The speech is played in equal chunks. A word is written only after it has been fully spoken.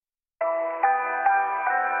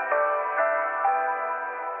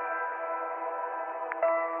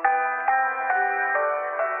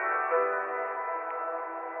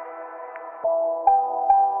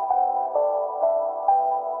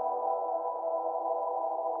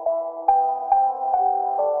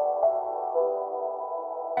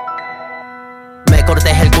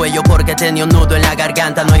cuello porque tenía un nudo en la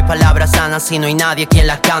garganta. No hay palabras sanas si no hay nadie quien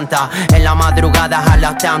las canta. En la madrugada a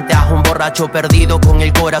las tantas, un borracho perdido con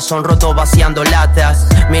el corazón roto vaciando latas.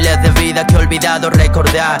 Miles de vidas que he olvidado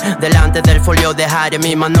recordar. Delante del folio dejaré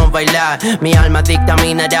mi mano bailar. Mi alma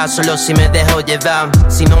dictaminará solo si me dejo llevar.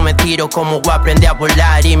 Si no me tiro como voy a aprender a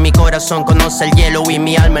volar. Y mi corazón conoce el hielo y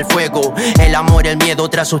mi alma el fuego. El amor, el miedo,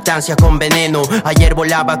 otras sustancias con veneno. Ayer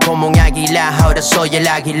volaba como un águila, ahora soy el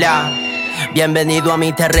águila. Bienvenido a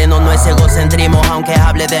mi terreno, no es egocentrismo. Aunque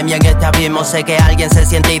hable de mí en este abismo, sé que alguien se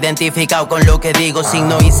siente identificado con lo que digo.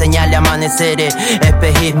 Signo y señal de amaneceres,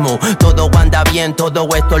 espejismo. Todo anda bien, todo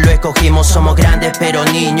esto lo escogimos. Somos grandes pero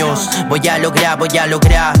niños. Voy a lograr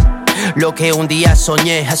lo que un día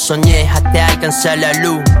soñé hasta alcanzar la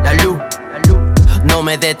luz. No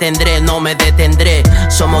me detendré.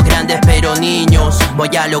 Somos grandes pero niños. Voy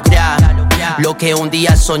a lograr lo que un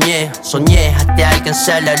día soñé hasta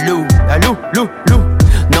alcanzar la luz.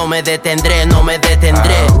 No me detendré. No me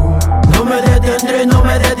detendré. No me detendré. No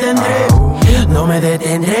me detendré. No me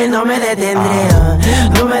detendré. No me detendré.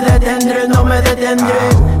 No me detendré. No me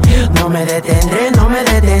detendré. No me detendré. No me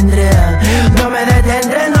detendré. No me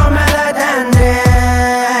detendré. No me detendré.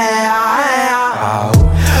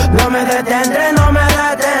 No me detendré. No me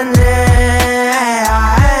detendré.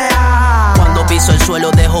 Cuando piso el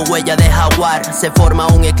suelo dejo huella de jaguar. Se forma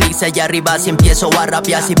un eclipse allá arriba si empiezo a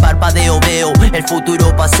rapear. Si parpadeo veo el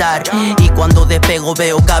futuro pasar. Y cuando despego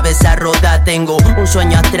veo cabeza rota. Tengo un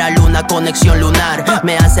sueño astral, una conexión lunar.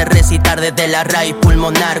 Me hace recitar desde la raíz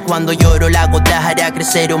pulmonar. Cuando lloro la gota hará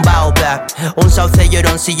crecer un baobab. Un sauce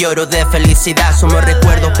llorón si lloro de felicidad. Somos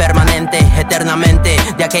recuerdos permanentes, eternamente,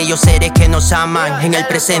 de aquellos seres que nos aman. En el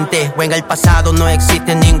presente o en el pasado no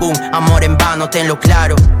existe ningún amor en vano, tenlo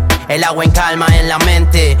claro. El agua en calma en la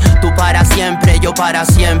mente. Tú para siempre, yo para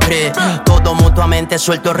siempre. Todo mutuamente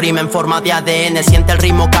suelto rima en forma de ADN. Siente el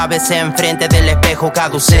ritmo cabeza enfrente del espejo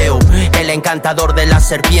caduceo. El encantador de las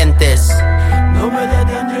serpientes. No me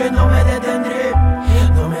detendré, no me detendré.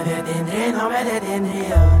 No me detendré, no me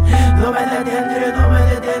detendré. No me detendré, no me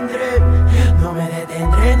detendré.